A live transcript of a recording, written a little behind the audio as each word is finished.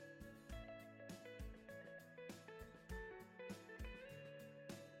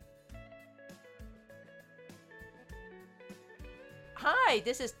Hi,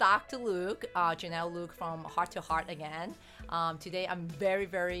 this is Dr. Luk, Janelle Luk from Heart to Heart again. Today I'm very,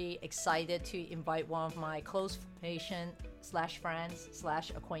 very excited to invite one of my close patient slash friends slash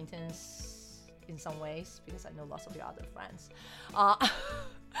acquaintance in some ways, because I know lots of your other friends,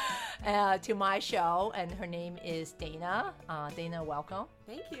 to my show, and her name is Dana. Dana, welcome.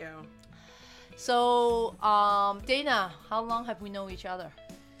 Thank you. So, Dana, how long have we known each other?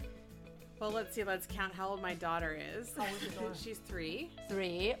 Well, let's see. Let's count how old my daughter is. How old is your daughter? She's 3.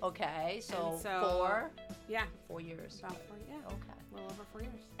 3, okay. So, And 4? Yeah. 4 years. About 4, yeah. Okay. A little over 4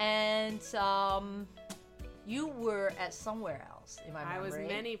 years. And you were at somewhere else, in my memory. I was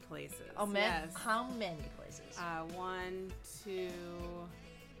many places. Oh, yes. How many places? 1, 2,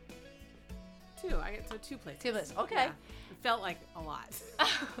 2. I get to 2 places. 2 places. Okay. Yeah. It felt like a lot.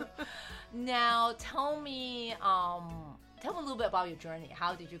 Now, tell me a little bit about your journey.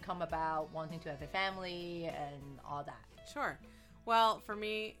 How did you come about wanting to have a family and all that? Sure. Well, for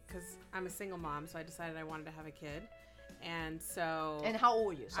me, because I'm a single mom, so I decided I wanted to have a kid. And so... And how old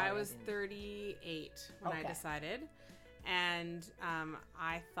were you? Sorry, I was 38 when I decided. And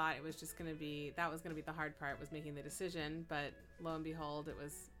I thought it was just going to be... That was going to be the hard part, was making the decision. But lo and behold, it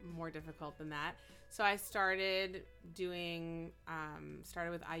was more difficult than that. So I started doing...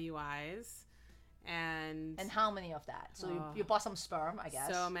 started with IUIs. And how many of that? So you bought some sperm, I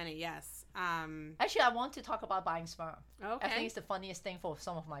guess. So many, yes. Actually, I want to talk about buying sperm. Okay. I think it's the funniest thing for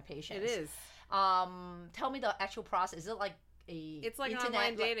some of my patients. It is. Tell me the actual process. Is it like It's like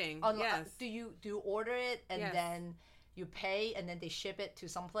online dating. Yes. Do you order it and Yes. then you pay and then they ship it to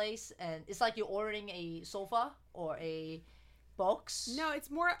some place, and it's like you're ordering a sofa or a box? No, it's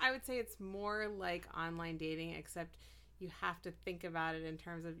more. I would say it's more like online dating, except you have to think about it in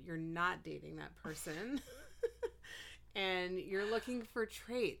terms of you're not dating that person and you're looking for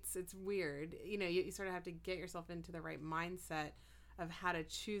traits. It's weird. You know, you sort of have to get yourself into the right mindset of how to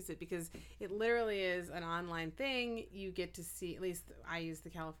choose it, because it literally is an online thing. You get to see, at least I use the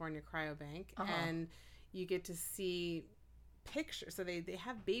California Cryobank, and you get to see pictures. So they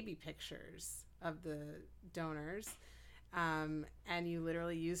have baby pictures of the donors. And you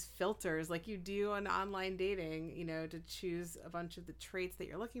literally use filters like you do on online dating, you know, to choose a bunch of the traits that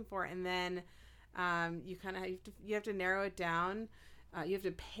you're looking for. And then you kind of have to narrow it down. You have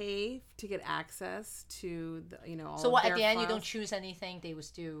to pay to get access to the, you know, all so of what their at the end files. you don't choose anything, they will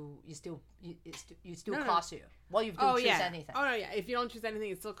still cost you. Well, you Oh, don't choose yeah. anything. Oh no, yeah. If you don't choose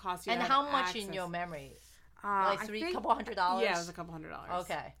anything, it still costs you. And to how have much access. in your memory? I Like think- couple $100? Yeah, it was a couple $100.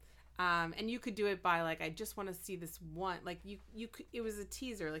 Okay. And you could do it by like, I just want to see this one. Like you could, it was a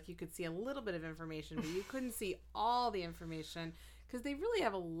teaser. Like you could see a little bit of information, but you couldn't see all the information, because they really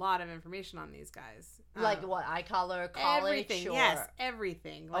have a lot of information on these guys. Like what? Eye color, college? Everything. Or... Yes,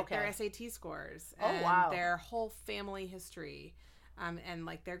 everything. Like Okay. their SAT scores. Oh, And wow. their whole family history. And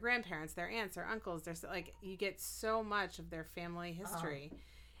like their grandparents, their aunts, their uncles. Their, like, you get so much of their family history.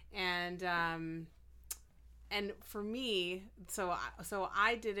 And for me, so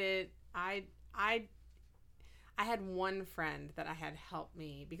I did it. I had one friend that I had help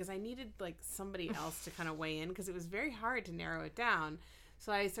me, because I needed like somebody else to kind of weigh in, because it was very hard to narrow it down.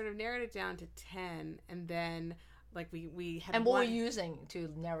 So I sort of narrowed it down to 10, and then like we had. And what were you using to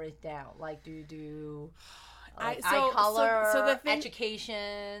narrow it down? Like, do you do eye so color, the thing,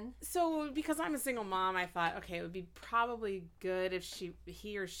 education? So because I'm a single mom, I thought, okay, it would be probably good if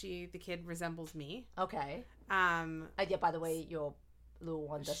he or she, the kid, resembles me. Okay. Yeah. By the way, your little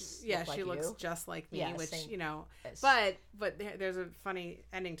one does. Yeah, look like she looks you. just like me, Yeah, which same. you know. Yes. But there's a funny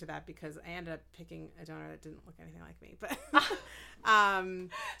ending to that, because I ended up picking a donor that didn't look anything like me, but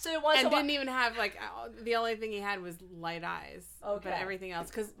So it was and didn't even have like the only thing he had was light eyes. Okay. But everything else,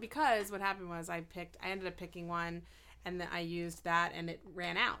 because what happened was I ended up picking one, and then I used that, and it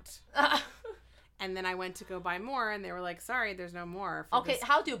ran out. And then I went to go buy more, and they were like, "Sorry, there's no more." Okay,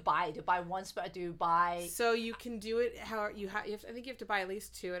 how do you buy? Do you buy one sperm? Do you buy? So you can do it how you have. I think you have to buy at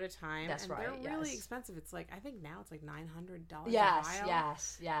least 2 at a time. That's and right. They're really yes. expensive. It's like, I think now it's like $900. Yes, a vial.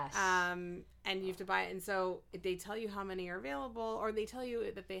 yes. And you have to buy it, and so they tell you how many are available, or they tell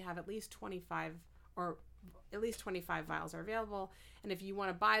you that they have at least 25 vials are available. And if you want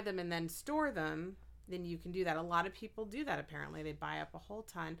to buy them and then store them, then you can do that. A lot of people do that. Apparently, they buy up a whole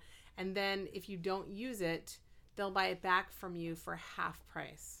ton. And then if you don't use it, they'll buy it back from you for half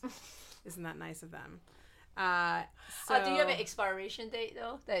price. Isn't that nice of them? Do you have an expiration date,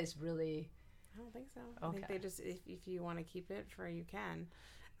 though? That is really... I don't think so. Okay. I think they just, if you want to keep it, you can.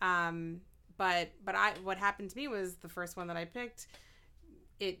 But what happened to me was the first one that I picked,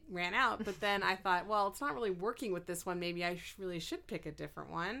 it ran out. But then I thought, well, it's not really working with this one. Maybe I really should pick a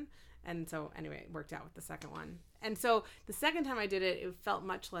different one. And so anyway, it worked out with the second one. And so the second time I did it, it felt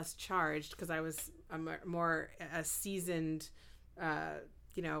much less charged because I was a seasoned,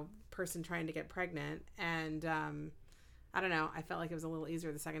 person trying to get pregnant. And I don't know. I felt like it was a little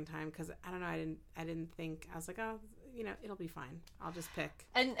easier the second time because I don't know. I didn't think, I was like, oh, it'll be fine. I'll just pick.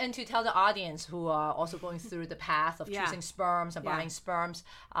 And to tell the audience who are also going through the path of choosing sperms and buying sperms,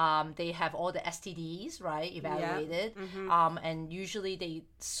 they have all the STDs, right, evaluated. And usually they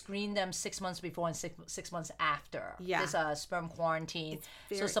screen them 6 months before and 6 months after. There's a sperm quarantine.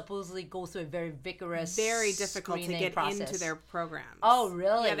 So supposedly go through a very vigorous, very difficult to get process into their programs. Oh,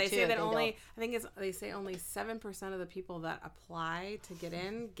 really? Yeah, they say that they say only 7% of the people that apply to get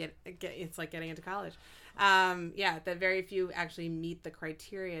in get it's like getting into college. That very few actually meet the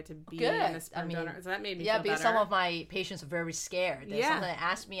criteria to be in a sperm donor. So that made me feel better. Because some of my patients are very scared. There's something that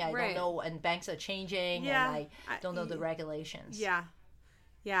asked me, I don't know, and banks are changing, and I don't know the regulations.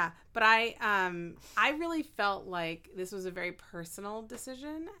 But I really felt like this was a very personal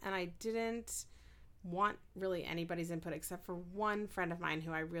decision, and I didn't want really anybody's input except for one friend of mine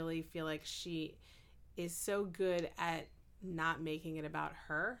who I really feel like she is so good at not making it about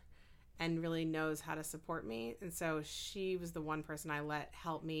her and really knows how to support me. And so she was the one person I let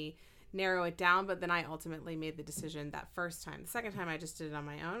help me narrow it down. But then I ultimately made the decision that first time. The second time I just did it on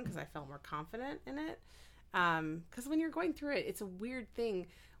my own because I felt more confident in it. Because when you're going through it, it's a weird thing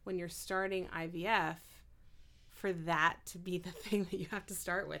when you're starting IVF for that to be the thing that you have to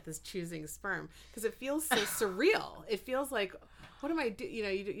start with is choosing sperm. Because it feels so surreal. It feels like, what am I doing?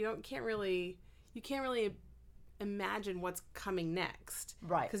 You can't really imagine what's coming next,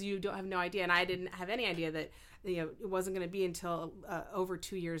 right? Because you don't have no idea, and I didn't have any idea that it wasn't going to be until over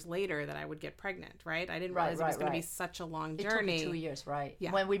 2 years later that I would get pregnant, right? I didn't realize it was going to be such a long journey. It took me 2 years, right?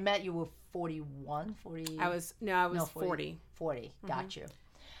 Yeah. When we met, you were 41, 40. I was 40. 40. Got you.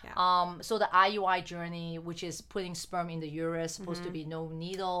 Yeah. So the IUI journey, which is putting sperm in the uterus, supposed to be no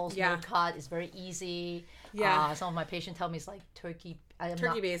needles, no cut, is very easy. Yeah. Some of my patients tell me it's like turkey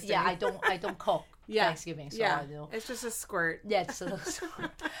basting. Yeah, I don't cook Thanksgiving, so I do. It's just a squirt. Yeah, it's a little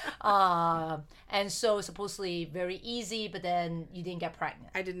squirt. And so supposedly very easy, but then you didn't get pregnant.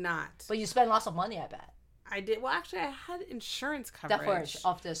 I did not. But you spent lots of money, I bet. I did. Well, actually, I had insurance coverage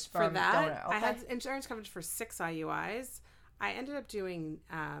of the sperm for that. donor. Okay. I had insurance coverage for 6 IUIs. I ended up doing,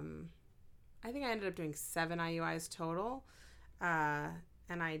 I think I ended up doing 7 IUIs total, and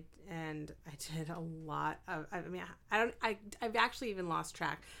I did a lot of. I mean, I've actually even lost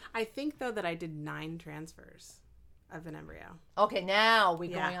track. I think though that I did 9 transfers of an embryo. Okay, now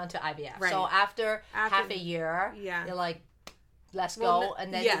we're going on to IVF. Right. So after half a year, you're like, let's go,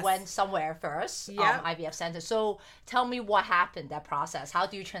 and then you went somewhere first, IVF center. So tell me what happened, that process. How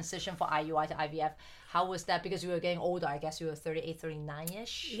do you transition from IUI to IVF? How was that? Because you were getting older. I guess you were 38,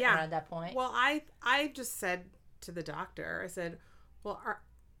 39-ish around that point. Well, I just said to the doctor, I said, well,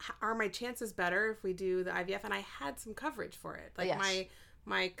 are my chances better if we do the IVF? And I had some coverage for it. Like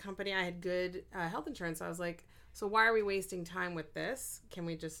my company, I had good health insurance. So I was like, so why are we wasting time with this? Can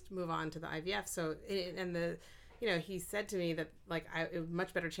we just move on to the IVF? So, he said to me that like it was a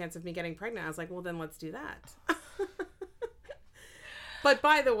much better chance of me getting pregnant. I was like, well, then let's do that. But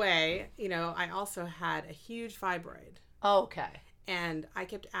by the way, I also had a huge fibroid. Okay. And I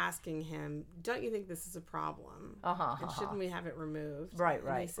kept asking him, don't you think this is a problem? And shouldn't we have it removed? Right.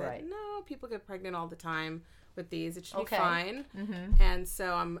 He said, no, people get pregnant all the time with these. It should be Okay. fine. Mm-hmm. And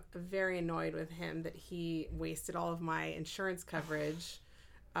so I'm very annoyed with him that he wasted all of my insurance coverage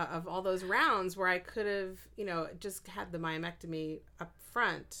of all those rounds where I could have, just had the myomectomy up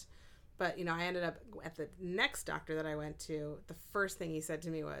front. But, I ended up at the next doctor that I went to, the first thing he said to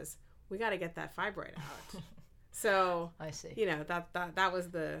me was, we got to get that fibroid out. So, I see. That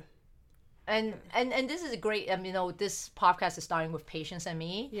was the... And this is a great, this podcast is starting with patients and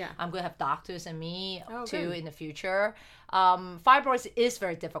me. Yeah. I'm going to have doctors and me too good. in the future. Fibroids is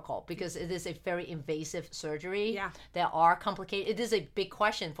very difficult because it is a very invasive surgery. Yeah. There are complicated. It is a big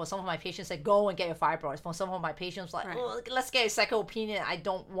question for some of my patients that go and get your fibroids. For some of my patients, like, let's get a second opinion. I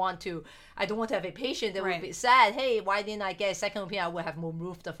don't want to have a patient that would be sad. Hey, why didn't I get a second opinion? I would have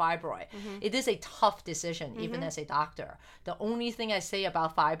removed the fibroid. Mm-hmm. It is a tough decision, even as a doctor. The only thing I say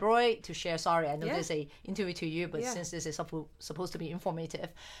about fibroid to share. Sorry, I know this is an interview to you, but since this is supposed to be informative,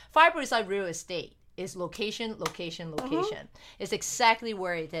 fibroid is like real estate. It's location. It's exactly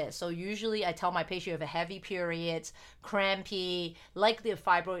where it is. So usually I tell my patient you have a heavy periods, crampy, likely a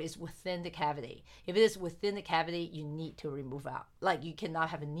fibroid is within the cavity. If it is within the cavity, you need to remove out. Like you cannot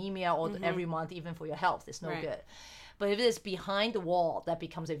have anemia every month, even for your health. It's no good. But if it is behind the wall, that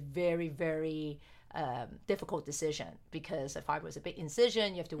becomes a very, very difficult decision, because if I was a big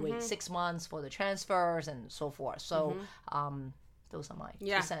incision, you have to wait 6 months for the transfers and so forth. So those are my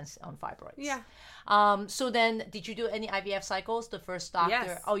 2 cents on fibroids. Yeah. So then, did you do any IVF cycles? The first doctor?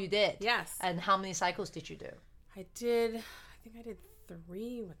 Yes. Oh, you did? Yes. And how many cycles did you do? I think I did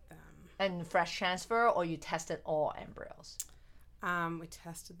 3 with them. And fresh transfer, or you tested all embryos? We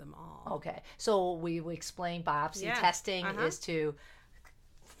tested them all. Okay. So we explain biopsy testing is to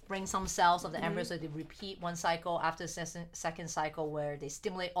bring some cells of the embryo, so they repeat one cycle after the second cycle, where they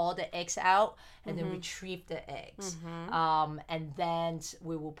stimulate all the eggs out and then retrieve the eggs. And then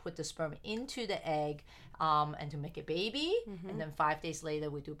we will put the sperm into the egg and to make a baby. And then 5 days later,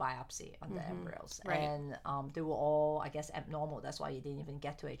 we do biopsy on the embryos. Right. And they were all, I guess, abnormal. That's why you didn't even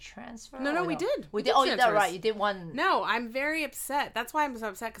get to a transfer. No, we did. We did. Oh, you did, right. You did one. No, I'm very upset. That's why I'm so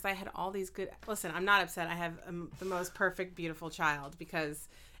upset, because I had all these good... Listen, I'm not upset. I have the most perfect, beautiful child, because...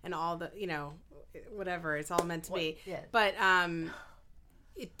 And all the, whatever, it's all meant to be. Yeah. But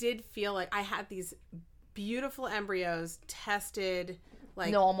it did feel like I had these beautiful embryos tested,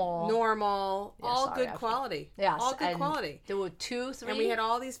 like normal, all good quality. Yes, all good quality. There were 2, 3, and we had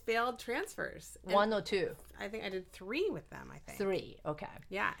all these failed transfers. 1 or 2. I think I did 3 with them. I think 3. Okay.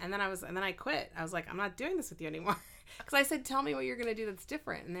 Yeah, and then I quit. I was like, I'm not doing this with you anymore, because I said, tell me what you're gonna do that's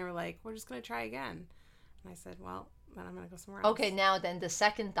different, and they were like, we're just gonna try again. And I said, well, then I'm going to go somewhere else. Okay, now then the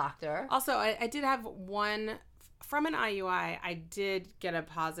second doctor. Also, I did have one from an IUI. I did get a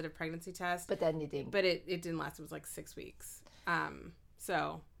positive pregnancy test. But then you didn't. But it didn't last. It was like 6 weeks.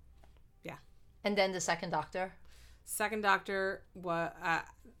 So, yeah. And then the second doctor? Second doctor,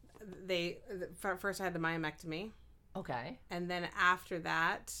 first I had the myomectomy. Okay. And then after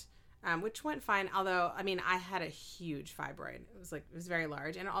that... which went fine, although, I mean, I had a huge fibroid. It was very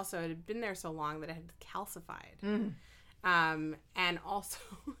large. And also, it had been there so long that it had calcified. And also,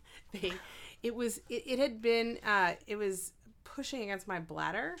 it was pushing against my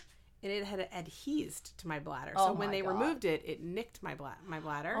bladder, and it had adhesed to my bladder. So when they removed it, it nicked my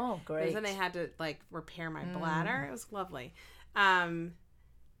bladder. Oh, great. And then they had to, repair my bladder. It was lovely.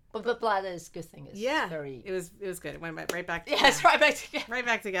 But the bladder is a good thing. It's very... It was good. It went right back together. Yes, right back together. Right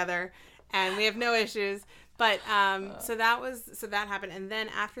back together. And we have no issues. But so that happened. And then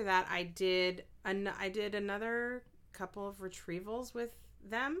after that, I did another couple of retrievals with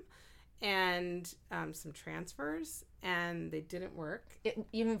them, and some transfers, and they didn't work.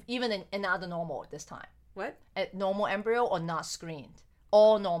 Even another normal this time. What? A normal embryo or not screened?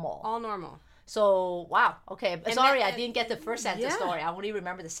 All normal. All normal. So, wow. Okay. Sorry, I didn't get the first end of the story. I only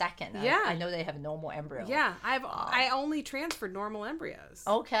remember the second. Yeah. I know they have normal embryo. Yeah. I only transferred normal embryos.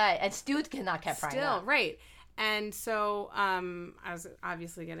 Okay. And still cannot get pregnant. Still, right. And so I was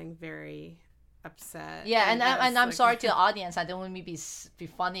obviously getting very upset. Yeah, and I'm sorry to the audience. I don't want me to be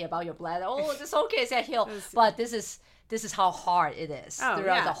funny about your bladder. Oh, it's okay. It's a heal. But this is how hard it is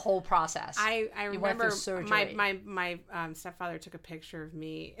throughout the whole process. I remember my stepfather took a picture of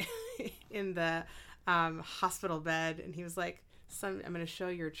me in the hospital bed, and he was like, I'm going to show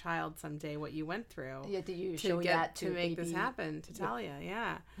your child someday what you went through. Yeah, did you show that to make baby? This happen to Talia?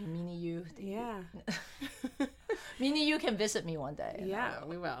 Yeah. Mini you. Yeah. Mini you can visit me one day. Yeah,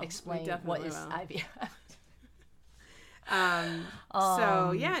 we will. Explain what is IVF.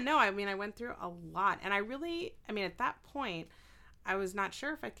 So yeah, no, I mean, I went through a lot, and at that point, I was not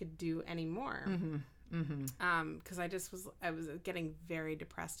sure if I could do any more. Because I was getting very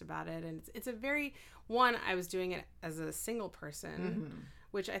depressed about it, and it's a very I was doing it as a single person,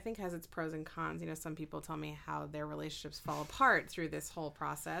 which I think has its pros and cons. Some people tell me how their relationships fall apart through this whole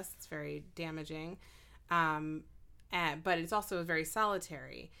process. It's very damaging, but it's also very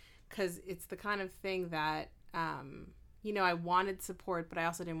solitary, because it's the kind of thing that I wanted support, but I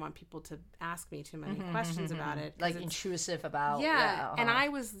also didn't want people to ask me too many questions about it. Like intrusive about... Yeah. And I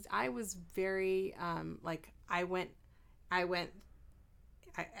was very,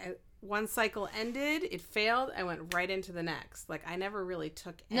 one cycle ended, it failed, I went right into the next. Like, I never really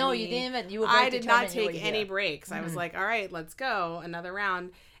took any... No, you didn't even... You were I did not take any breaks. I was like, all right, let's go, another round.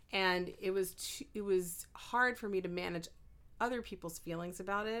 And it was hard for me to manage other people's feelings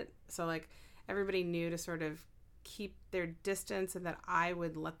about it. So, everybody knew to sort of keep their distance, and that I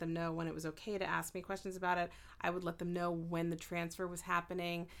would let them know when it was okay to ask me questions about it. I would let them know when the transfer was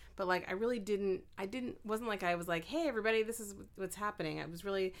happening. But I really wasn't like I was like, hey everybody, this is what's happening. It was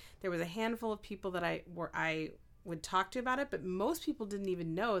really, there was a handful of people that I would talk to about it, but most people didn't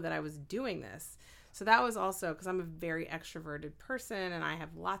even know that I was doing this. So that was also because I'm a very extroverted person and I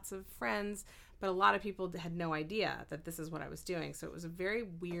have lots of friends, but a lot of people had no idea that this is what I was doing. So it was a very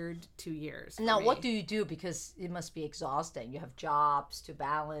weird 2 years. Now, what do you do? Because it must be exhausting. You have jobs to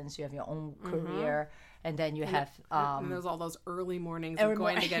balance, you have your own career, and then you have... and there's all those early mornings of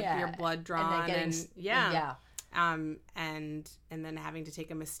going to get your blood drawn. And then having to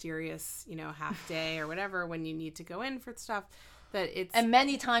take a mysterious, half day or whatever when you need to go in for stuff. And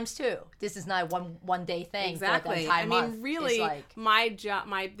many times too. This is not one day thing. Exactly. For the month. Really, my job,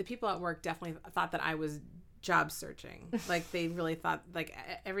 the people at work definitely thought that I was job searching. Like they really thought like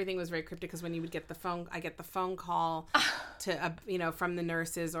everything was very cryptic, because when you would get I get the phone call to from the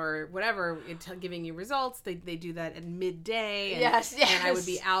nurses or whatever, giving you results. They do that at midday. And, yes. And I would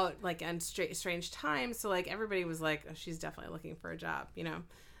be out like on strange times. So like everybody was like, oh, she's definitely looking for a job.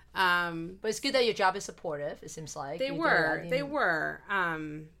 But it's good that your job is supportive. It seems like they were.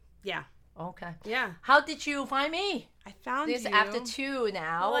 Yeah. Okay. Yeah. How did you find me? I found this you after 2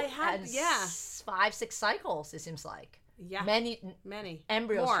 now. Well, I had 5-6 cycles. It seems like many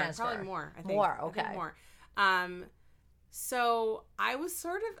embryos transfer. Probably more. I think Okay. I think more. So I was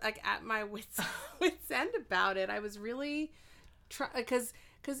sort of like at my wits end about it. I was really because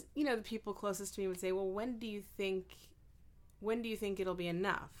the people closest to me would say, well, when do you think it'll be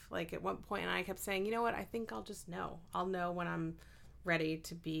enough? Like at one point, and I kept saying, you know what, I think I'll just know. I'll know when I'm ready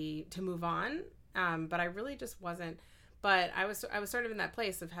to move on. But I really just wasn't. But I was sort of in that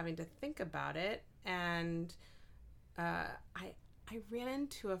place of having to think about it. And I ran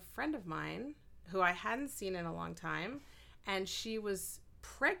into a friend of mine who I hadn't seen in a long time. And she was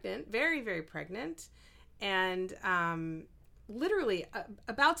pregnant, very, very pregnant. And literally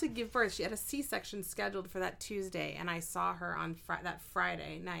about to give birth. She had a C-section scheduled for that Tuesday, and I saw her on that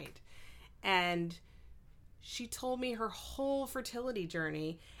Friday night, and she told me her whole fertility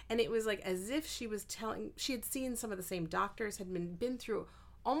journey, and it was like as if she had seen some of the same doctors, had been through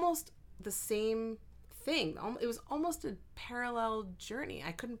almost the same thing. It was almost a parallel journey.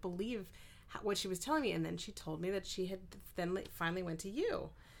 I couldn't believe what she was telling me, and then she told me that she had then finally went to you,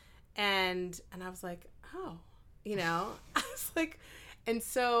 and I was like, oh. I was like, and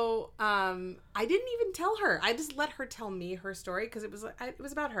so I didn't even tell her. I just let her tell me her story, because it was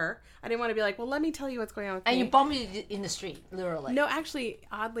about her. I didn't want to be like, well, let me tell you what's going on with me. And you bumped me in the street, literally. No, actually,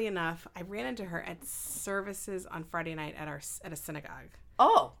 oddly enough, I ran into her at services on Friday night at a synagogue.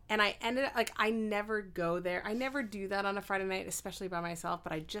 Oh. And I ended up, like, I never go there. I never do that on a Friday night, especially by myself,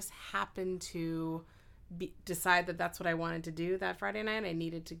 but I just happened to decide that that's what I wanted to do that Friday night. I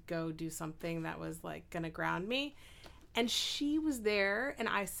needed to go do something that was like gonna ground me, and she was there, and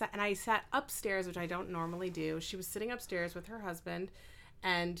I sat upstairs, which I don't normally do. She was sitting upstairs with her husband,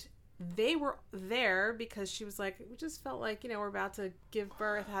 and they were there because she was like, we just felt like we're about to give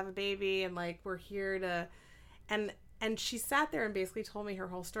birth, have a baby, and like we're here to, and she sat there and basically told me her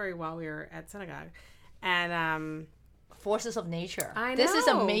whole story while we were at synagogue, and forces of nature. I know. This is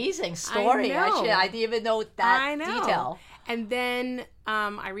amazing story. Actually, I didn't even know that detail. And then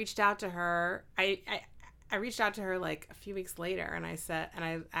I reached out to her. I reached out to her like a few weeks later, and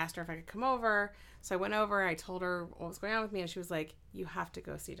I asked her if I could come over. So I went over. I told her what was going on with me, and she was like, "You have to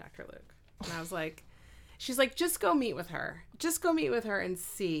go see Dr. Luk." And I was like, she's like, "Just go meet with her. Just go meet with her and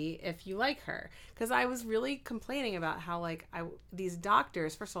see if you like her." Because I was really complaining about how like these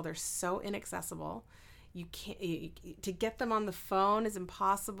doctors, first of all, they're so inaccessible. You can't to get them on the phone is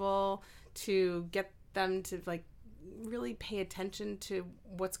impossible. To get them to like really pay attention to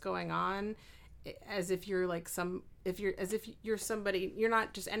what's going on, as if you're like you're somebody. You're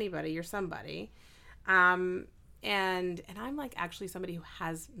not just anybody. You're somebody. And I'm like actually somebody who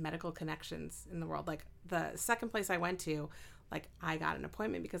has medical connections in the world. Like the second place I went to, like I got an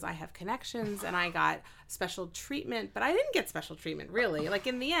appointment because I have connections, and I got special treatment. But I didn't get special treatment really. Like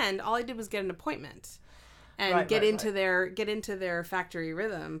in the end, all I did was get an appointment. And get into their factory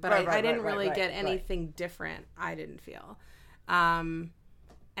rhythm, but I didn't really get anything different. I didn't feel, and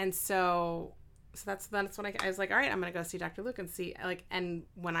so that's when I was like, all right, I'm gonna go see Dr. Luk and see like. And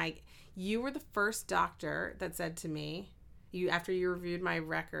when you were the first doctor that said to me, after you reviewed my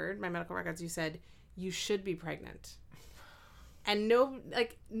medical records, you said you should be pregnant, and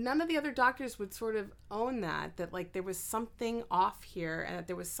none of the other doctors would sort of own that like there was something off here, and that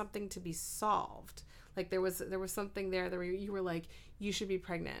there was something to be solved. Like there was something there that you were like, you should be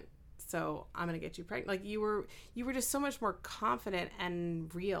pregnant, so I'm gonna get you pregnant. Like you were just so much more confident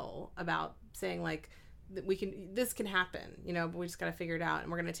and real about saying like this can happen, but we just gotta figure it out, and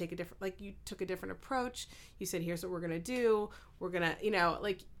we're gonna take you took a different approach. You said, here's what we're gonna do. We're gonna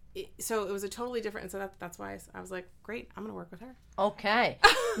so it was a totally different. And so that's why I was like, great, I'm gonna work with her. Okay.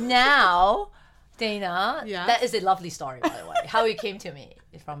 Now, Dana, yeah. That is a lovely story, by the way. How you came to me.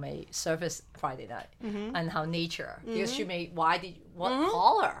 from a Surface Friday night and how nature because she made what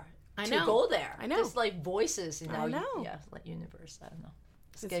call her to go there. I know. There's like voices in our like universe. I don't know.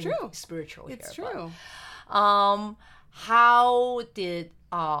 It's true. Spiritual here. It's true. But, how did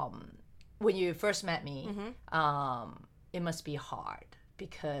when you first met me? It must be hard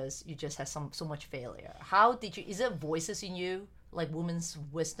because you just had so much failure. How did you? Is it voices in you? Like woman's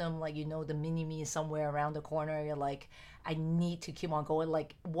wisdom, like the mini me is somewhere around the corner. You're like, I need to keep on going.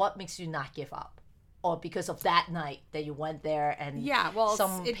 Like, what makes you not give up? Or because of that night that you went there and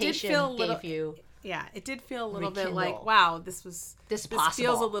some patient gave you. Yeah, it did feel a little bit like, wow, this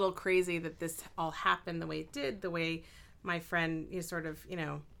feels a little crazy that this all happened the way it did. The way my friend, sort of,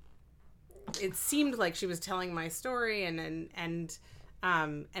 it seemed like she was telling my story, and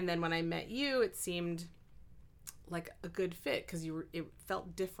then when I met you, it seemed like a good fit because it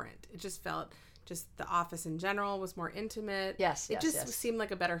felt different. It just felt the office in general was more intimate. It just seemed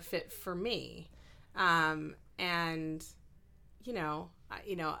like a better fit for me. And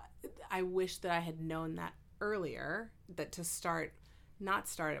I wish that I had known that earlier, that to not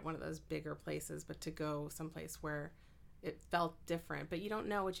start at one of those bigger places, but to go someplace where it felt different. But you don't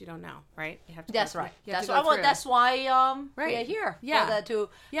know what you don't know, right? You have to. That's right. That's why we are here. Yeah. But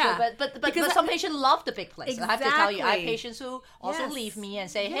some patients love the big place. Exactly. I have to tell you, I have patients who also leave me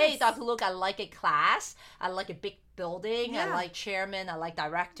and say, "Hey, Dr. Luk, I like a class. I like a big building. I like chairman. I like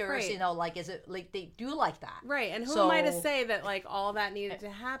directors. Right. Is it like they do like that?" Right. And who am I to say that like all that needed to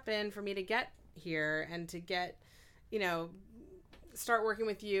happen for me to get here and to get, start working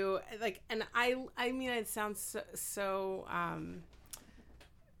with you, like, and I mean, it sounds so I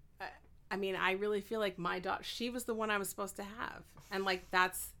mean, I really feel like my daughter, she was the one I was supposed to have, and like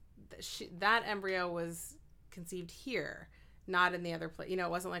that embryo was conceived here, not in the other place. It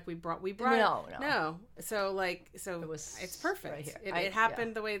wasn't like we brought no. So it's perfect. Right here. It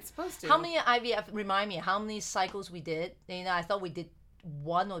happened the way it's supposed to. How many IVF? Remind me how many cycles we did. I thought we did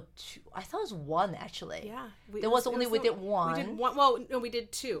one or two. I thought it was one actually. Yeah, we did one. We did one. Well, no, we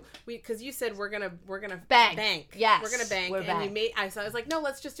did two. Because you said we're gonna bank. Yes, we're gonna bank. And you made. I was like, no,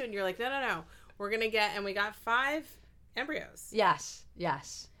 let's just do it. And you're like, no. We're gonna get, and we got 5 embryos. Yes.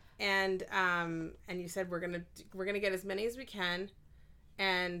 And you said we're gonna get as many as we can.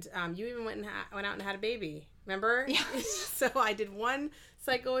 And you even went out and had a baby. Remember? Yes. So I did one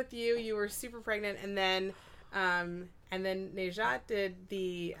cycle with you. You were super pregnant, and then Nejat did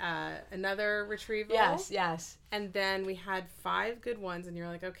the another retrieval. Yes. And then we had 5 good ones, and you're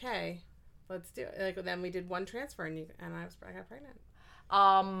like, okay, let's do it. Like then we did one transfer, and I got pregnant.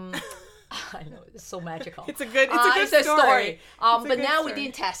 I know, it's so magical. It's a good story. But now we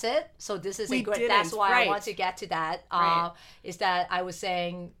didn't test it, so this is that's why I want to get to that. Is that I was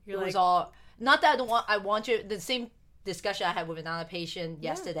saying was all not that I want you the same discussion I had with another patient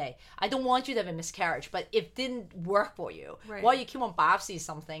yesterday. I don't want you to have a miscarriage, but it didn't work for you. Right. While you keep on biopsy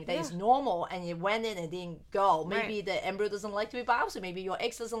something that is normal and it went in and didn't go. Maybe the embryo doesn't like to be biopsied. Maybe your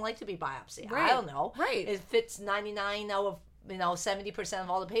eggs doesn't like to be biopsied. I don't know. Right. It fits 99 out of 70%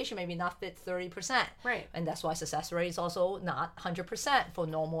 of all the patients, maybe not fit 30%. Right. And that's why success rate is also not 100% for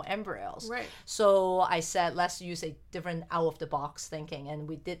normal embryos. Right. So I said, let's use a different out of the box thinking. And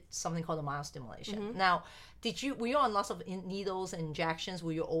we did something called a myostimulation. Mm-hmm. Now, were you on lots of needles and injections?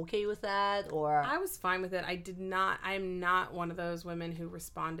 Were you okay with that? Or I was fine with it. I am not one of those women who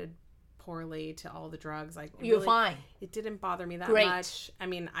responded poorly to all the drugs. Like you're fine. It didn't bother me that much. I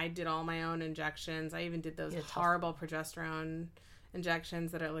mean, I did all my own injections. I even did those horrible progesterone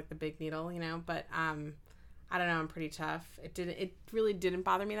injections that are like the big needle, but I don't know, I'm pretty tough. It really didn't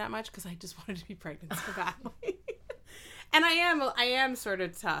bother me that much because I just wanted to be pregnant so badly. And I am sort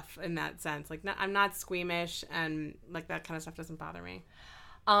of tough in that sense. Like I'm not squeamish, and like that kind of stuff doesn't bother me.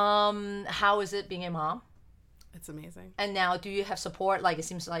 How is it being a mom? It's amazing. And now, do you have support? Like, it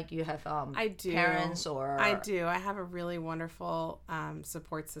seems like you have I do. Parents or... I do. I have a really wonderful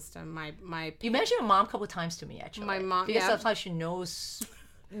support system. My You mentioned your mom a couple of times to me, actually. My mom, because sometimes she knows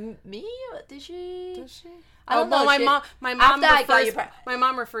me. Did she? Does she? I don't know. My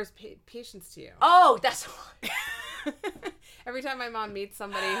mom refers patients to you. Oh, that's why. Every time my mom meets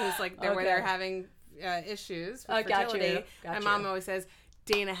somebody who's like where they're having issues with fertility, my mom always says,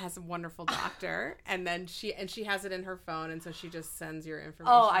 Dana has a wonderful doctor, and then she has it in her phone, and so she just sends your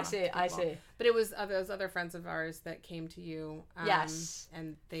information. Oh, I see. But it was those other friends of ours that came to you. Yes,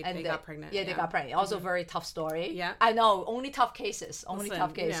 and they got pregnant. Yeah, they got pregnant. Also, very tough story. Yeah, I know. Only tough cases.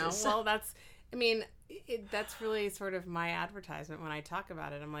 Tough cases. Well, that's really sort of my advertisement when I talk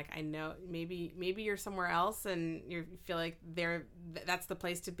about it. I'm like, I know maybe you're somewhere else and you feel like that's the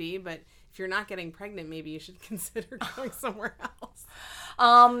place to be, but if you're not getting pregnant, maybe you should consider going somewhere else.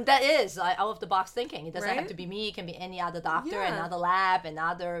 That is out of the box thinking. It doesn't have Right? to be me. It can be any other doctor, Yeah. another lab,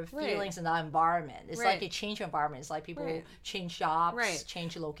 another Right. feelings, another environment. It's Right. like a change environment. It's like people Right. change jobs, Right.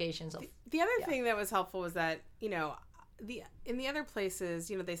 change locations of. The other Yeah. thing that was helpful was that, in the other places,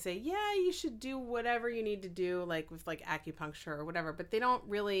 they say, yeah, you should do whatever you need to do, like with like acupuncture or whatever, but they don't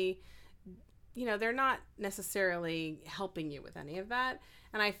really, they're not necessarily helping you with any of that.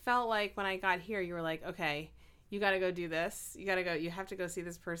 And I felt like when I got here, you were like, okay, you got to go do this. You have to go see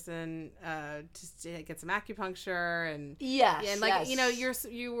this person to get some acupuncture and Yes, and like yes.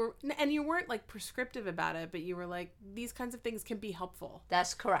 you weren't like prescriptive about it, but you were like, these kinds of things can be helpful.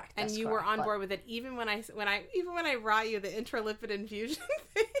 That's correct. And that's you correct, were on but- board with it even when I brought you the intralipid infusion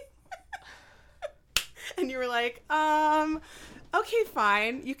thing. And you were like, okay,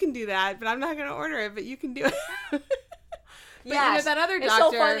 fine, you can do that, but I'm not going to order it, but you can do it. But Yes. that other It's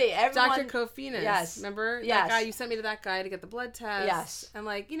doctor, so funny. Dr. Everyone- Kofinas, Yes. remember that Yes. guy? You sent me to that guy to get the blood test. Yes. And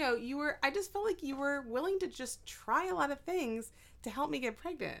like, I just felt like you were willing to just try a lot of things to help me get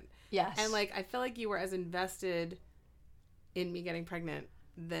pregnant. Yes. And like, I felt like you were as invested in me getting pregnant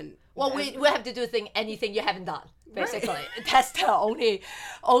than. Well, as- we have to do anything you haven't done, basically. Right. That's the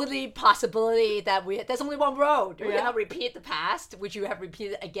only possibility that there's only one road. We Yeah. cannot repeat the past, which you have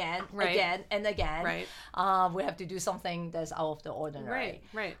repeated again, Right. again, and again. Right. We have to do something that's out of the ordinary.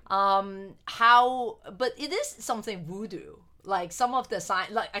 Right. But it is something voodoo. Like some of the sign,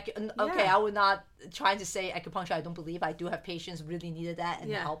 Yeah. I would not trying to say acupuncture. I don't believe. I do have patients really needed that and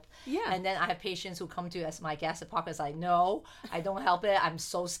Yeah. help. Yeah. And then I have patients who come to as my guest at podcast like, no, I don't help it. I'm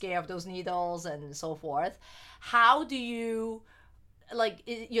so scared of those needles and so forth. How do you, are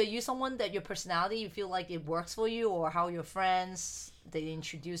you someone that your personality, you feel like it works for you, or how your friends, they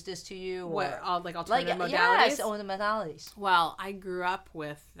introduce this to you? Or, What, all like alternative modalities? Yes, all the modalities. Well, I grew up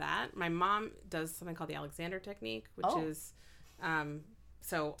with that. My mom does something called the Alexander technique, which Oh. is,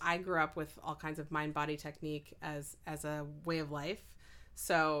 so I grew up with all kinds of mind-body technique as a way of life.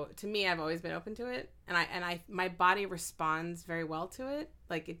 So to me, I've always been open to it, and my body responds very well to it.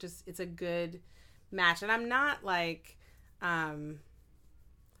 Like it's a good match, and I'm not like,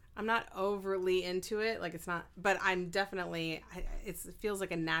 I'm not overly into it. Like it's not, but I'm definitely, it feels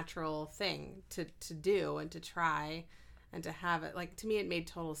like a natural thing to do and to try and to have it. Like to me, it made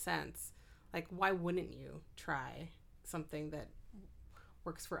total sense. Like, why wouldn't you try something that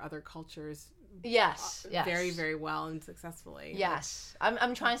works for other cultures Yes. very, very well and successfully? Yes.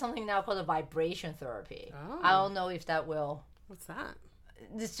 I'm trying something now called a vibration therapy. Oh. I don't know if that will. What's that?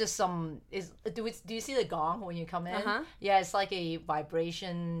 It's just do you see the gong when you come in? Uh-huh. Yeah, it's like a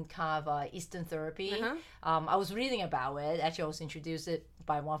vibration kind of Eastern therapy. Uh-huh. I was reading about it. Actually, I was introduced it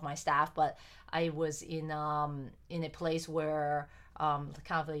by one of my staff, but I was in a place where kind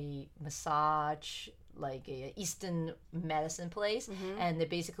of a massage, like a Eastern medicine place, and the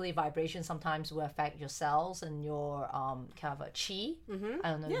basically vibration sometimes will affect your cells and your kind of a chi.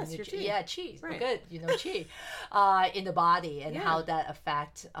 I don't know. Yes, you know your chi. Yeah, chi. Right. Good, chi in the body, and Yeah. how that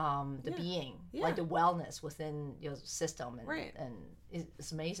affect the being, Yeah. like the wellness within your system, and Right. and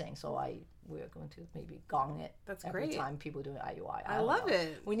it's amazing. So we're going to maybe gong it. That's every great. time people do IUI. I don't love know.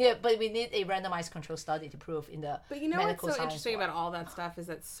 it. We need a randomized control study to prove in the But you know what's medical so science interesting world. about all that stuff is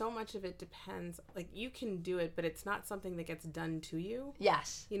that so much of it depends. Like you can do it, but it's not something that gets done to you.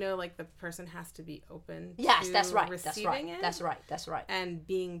 Yes. Like the person has to be open. Yes, to that's right. Receiving That's right. it That's right. and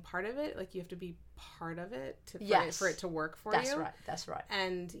being part of it. Like you have to be part of it Yes. for it to work for That's you. right. That's right.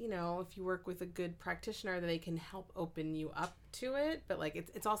 And if you work with a good practitioner, they can help open you up to it. But like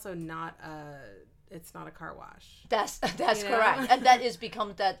it's also not it's not a car wash. That's You know? correct, and that is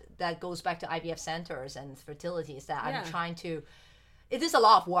become that goes back to IVF centers and fertility. Is that Yeah. I'm trying to. It is a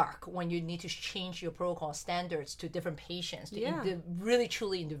lot of work when you need to change your protocol standards to different patients to Yeah. really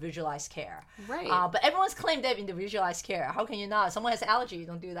truly individualized care. Right. But everyone's claimed they have individualized care. How can you not? Someone has allergy, you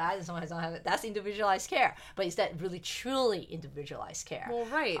don't do that, and someone don't have it. That's individualized care. But is that really truly individualized care? Well,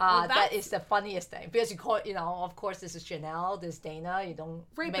 right. That that's- is the funniest thing because you call of course this is Janelle, this is Dana. You don't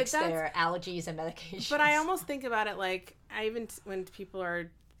Right, but mix that's- their allergies and medications. But I almost think about it like when people are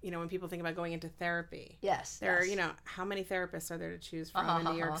when people think about going into therapy. yes, There yes. are, how many therapists are there to choose from in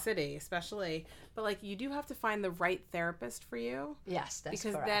New York City, especially? But like, you do have to find the right therapist for you. Yes, that's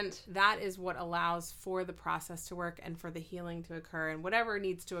because correct. then that is what allows for the process to work and for the healing to occur and whatever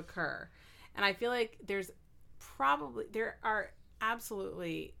needs to occur. And I feel like there are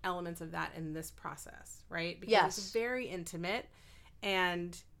absolutely elements of that in this process, right? Because Yes. it's very intimate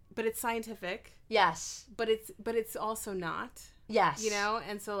but it's scientific, Yes. but it's also not. Yes. You know?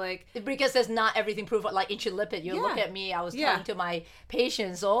 And so like... Because there's not everything proven, like intralipid. You look at me, I was telling to my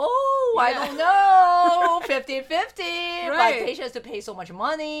patients, I don't know, 50-50. My patients to pay so much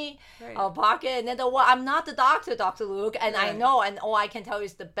money out of pocket. And then I'm not the doctor, Dr. Luk, and I know, and all I can tell you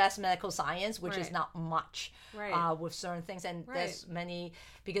is the best medical science, which is not much with certain things. And there's many,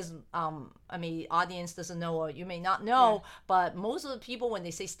 because, I mean, audience doesn't know, or you may not know, but most of the people, when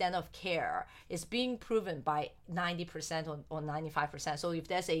they say standard of care, is being proven by 90% or 95%. So if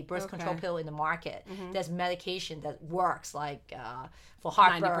there's a birth control pill in the market, there's medication that works, like for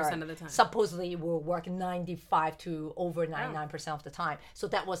heartburn, 90% of the time. Supposedly it will work 95 to over 99% of the time. So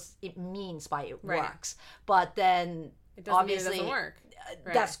that was it means by it works. But then it doesn't obviously mean it doesn't work.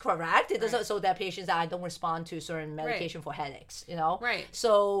 That's correct. It doesn't. So there are patients that I don't respond to certain medication for headaches, you know? Right.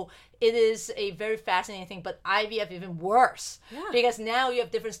 So it is a very fascinating thing, but IVF even worse because now you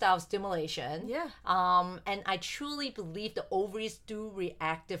have different styles of stimulation. Yeah. And I truly believe the ovaries do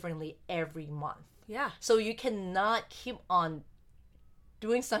react differently every month. Yeah. So you cannot keep on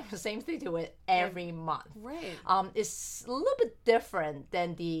doing the same thing to it every month. Right. It's a little bit different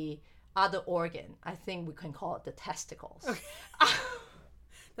than the other organ. I think we can call it the testicles. Okay.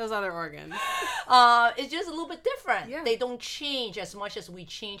 Those other organs. It's just a little bit different. Yeah. They don't change as much as we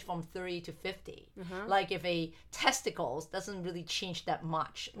change from 30 to 50. Like if a testicles doesn't really change that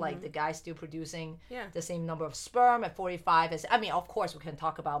much, like the guy's still producing the same number of sperm at 45 as, I mean, of course we can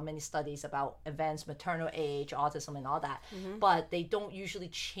talk about many studies about advanced maternal age, autism and all that, but they don't usually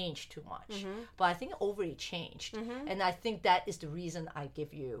change too much. But I think ovary changed. And I think that is the reason I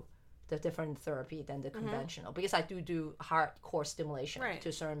give you the different therapy than the conventional, because I do hardcore stimulation to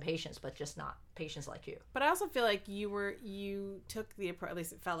certain patients, but just not patients like you. But I also feel like you took the approach, at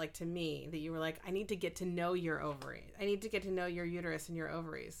least it felt like to me, that you were like, I need to get to know your ovary. I need to get to know your uterus and your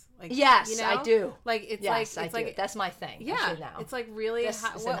ovaries. Like, yes, you know? I do. Like it's like that's my thing. Yeah, now. It's like really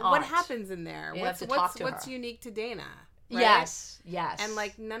what happens in there. You What's unique to Dana? Right? Yes. And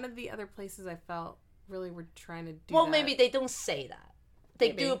like none of the other places I felt really were trying to do. Well, that. maybe they don't say that.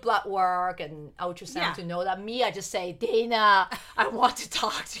 They do blood work and ultrasound to know that. Me, I just say, Dana, I want to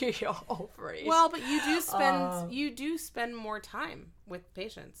talk to your ovaries. Well, but you do spend more time with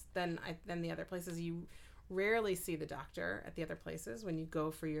patients than the other places. You rarely see the doctor at the other places when you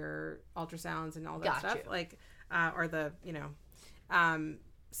go for your ultrasounds and all that stuff. Like, or the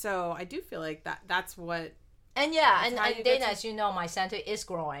so I do feel like that's what. And and Dana, as you know, my center is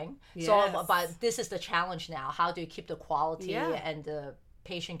growing. Yes. So, but this is the challenge now. How do you keep the quality and the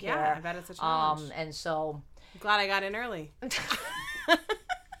patient care? Yeah, I bet it's a challenge. And so, I'm glad I got in early.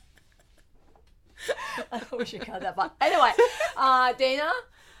 I we should cut that. But anyway, Dana.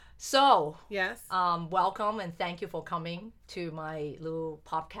 So yes, welcome and thank you for coming to my little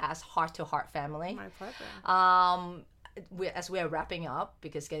podcast, Heart to Heart Family. My pleasure. As we are wrapping up,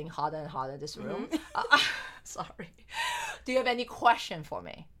 because it's getting hotter and hotter in this room. Sorry. Do you have any question for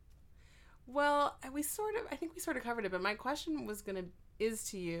me? Well, I think we sort of covered it, but my question is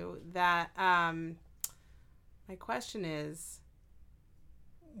to you that my question is,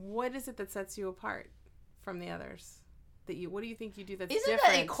 what is it that sets you apart from the others? What do you think you do that's different?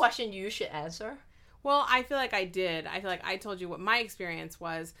 Isn't that a question you should answer? Well, I feel like I did. I feel like I told you what my experience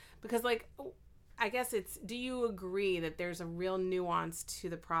was, because like, I guess do you agree that there's a real nuance to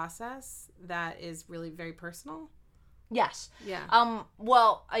the process that is really very personal? Yes. Yeah.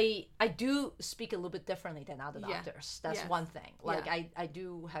 Well, I do speak a little bit differently than other doctors. That's one thing. Like I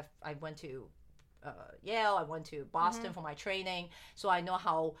went to Yale, I went to Boston for my training, so I know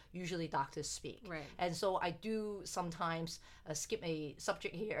how usually doctors speak. Right. And so I do sometimes skip a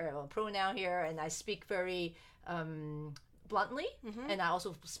subject here or a pronoun here, and I speak very bluntly, and I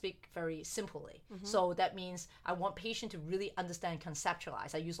also speak very simply. So that means I want patient to really understand,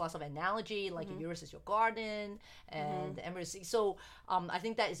 conceptualize. I use lots of analogy, like yours is your garden and the embassy. So I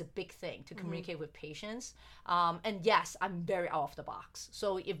think that is a big thing to communicate with patients. And yes, I'm very out of the box.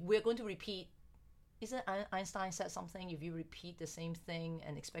 So if we're going to repeat, isn't Einstein said something? If you repeat the same thing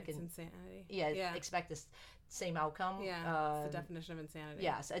and expect it's insanity. Expect this same outcome. Yeah, it's the definition of insanity.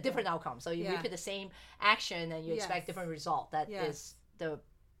 Yes, a different outcome. So you repeat the same action and you expect different result. That is the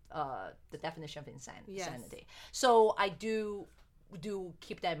definition of insanity. Yes. So I do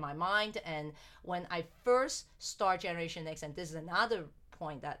keep that in my mind. And when I first start Generation X, and this is another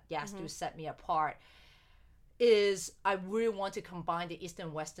point that do set me apart, is I really want to combine the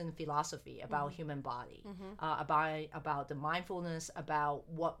Eastern Western philosophy about human body, about the mindfulness, about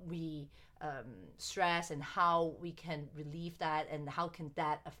what we stress and how we can relieve that, and how can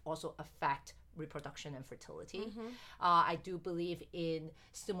that also affect reproduction and fertility. I do believe in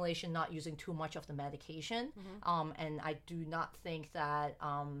stimulation, not using too much of the medication. And I do not think that,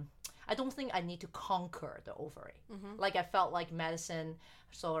 I don't think I need to conquer the ovary. Like I felt like medicine,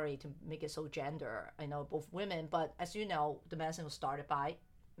 sorry to make it so gender, I know both women, but as you know, the medicine was started by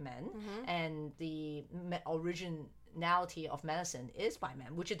men, and the originality of medicine is by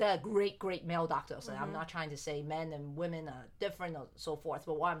men, which they're great male doctors. And I'm not trying to say men and women are different or so forth,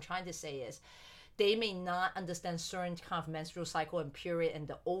 but what I'm trying to say is they may not understand certain kind of menstrual cycle and period, and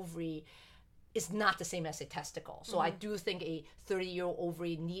the ovary is not the same as a testicle. So I do think a 30-year-old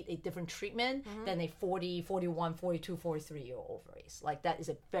ovary need a different treatment than a 40, 41, 42, 43-year-old ovaries. Like that is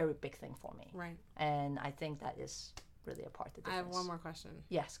a very big thing for me. Right. And I think that is really a part of the difference. I have one more question.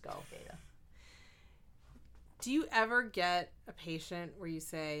 Yes, go, Data. Do you ever get a patient where you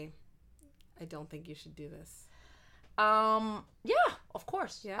say, I don't think you should do this? Yeah, of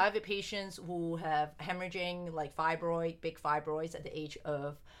course. Yeah. I have patients who have hemorrhaging, like big fibroids at the age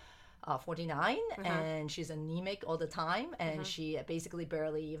of 49, and she's anemic all the time, and she basically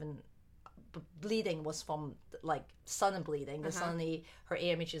barely even bleeding was from like sudden bleeding. Then suddenly her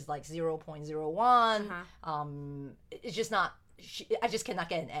AMH is like 0.01. It's just not. I just cannot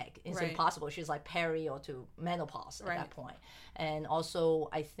get an egg. It's impossible. She's like peri or to menopause at that point. And also,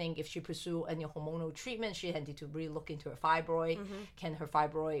 I think if she pursue any hormonal treatment, she had to really look into her fibroid. Can her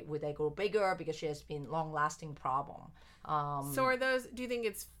fibroid, would they grow bigger? Because she has been long-lasting problem. So are those, do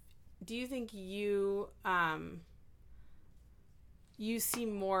you think you you see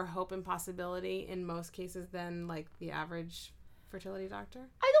more hope and possibility in most cases than like the average fertility doctor?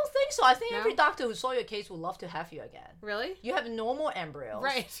 I don't think so. I think every doctor who saw your case would love to have you again. Really? You have normal embryos.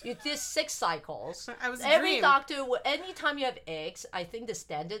 Right. You did 6 cycles. Every doctor, anytime you have eggs, I think the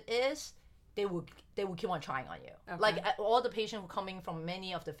standard is they will keep on trying on you. Okay. Like all the patients who coming from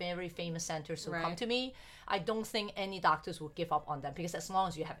many of the very famous centers who come to me, I don't think any doctors will give up on them because as long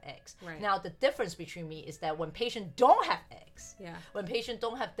as you have eggs. Right. Now the difference between me is that when patients don't have eggs, when patients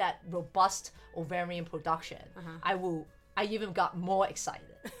don't have that robust ovarian production, I even got more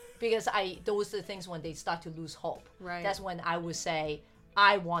excited because those are the things when they start to lose hope. Right. That's when I would say,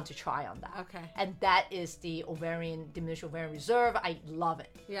 I want to try on that. Okay. And that is the diminished ovarian reserve. I love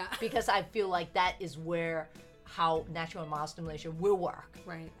it. Yeah. Because I feel like that is how natural and mild stimulation will work.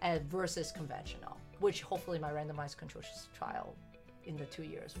 Right. Versus conventional, which hopefully my randomized control trial in the 2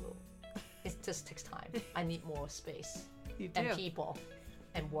 years will. It just takes time. I need more space. You do. And people.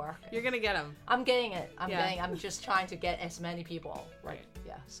 And work. You're gonna get them. I'm getting it. I'm just trying to get as many people. Right.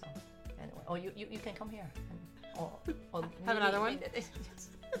 Yeah. So anyway, you can come here. Or have another one.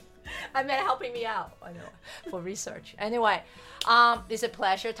 I meant helping me out. I know for research. Anyway, it's a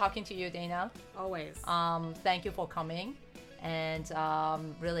pleasure talking to you, Dana. Always. Thank you for coming, and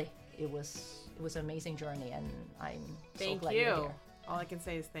really, it was an amazing journey, and I'm so glad you're here. All I can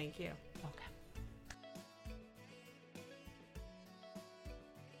say is thank you. Okay.